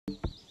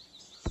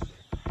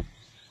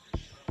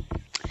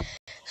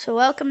So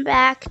welcome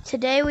back.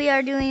 Today we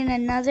are doing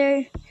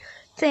another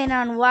thing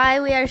on why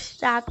we are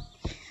stopping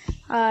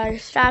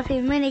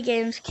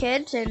minigames,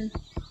 kids. And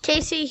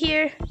Casey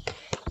here,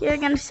 you're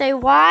going to say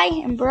why,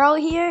 and Bro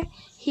here,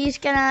 he's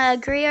going to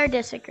agree or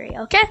disagree,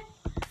 okay?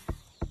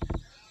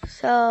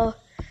 So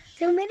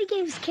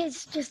minigames,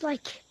 kids, just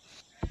like,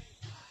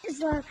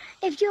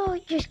 if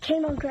you just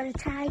came on Greta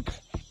Tag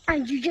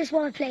and you just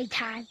want to play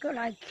tag, or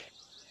like,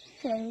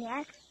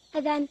 yeah,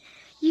 and then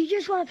you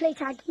just want to play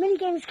tag,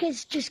 minigames,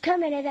 kids, just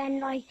come in and then,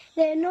 like,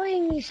 they're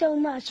annoying you so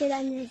much, and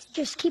then they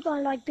just keep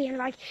on, like, being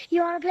like,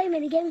 you want to play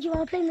minigames, you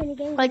want to play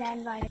minigames, like, and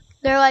then, like,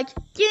 they're like,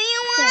 do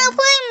you want to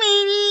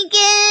play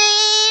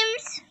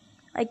minigames?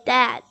 Like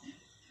that.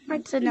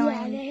 It's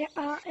annoying. Yeah, they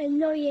are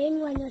annoying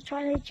when they're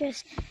trying to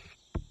just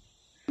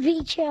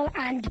be chill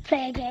and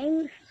play a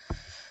game.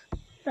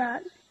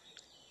 But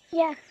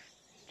yeah,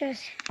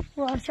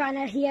 we're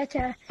trying here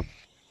to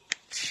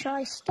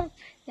try stop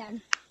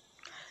them.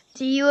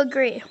 Do you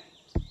agree?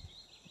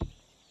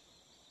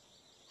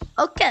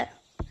 Okay.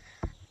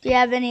 Do you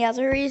have any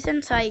other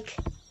reasons? Like,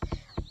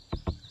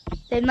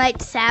 they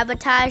might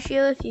sabotage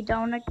you if you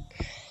don't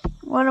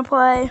want to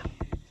play?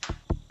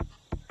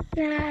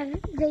 Nah,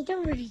 they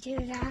don't really do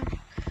that.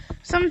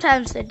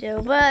 Sometimes they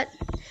do, but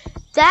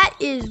that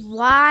is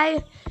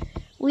why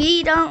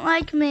we don't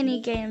like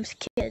minigames,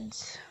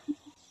 kids.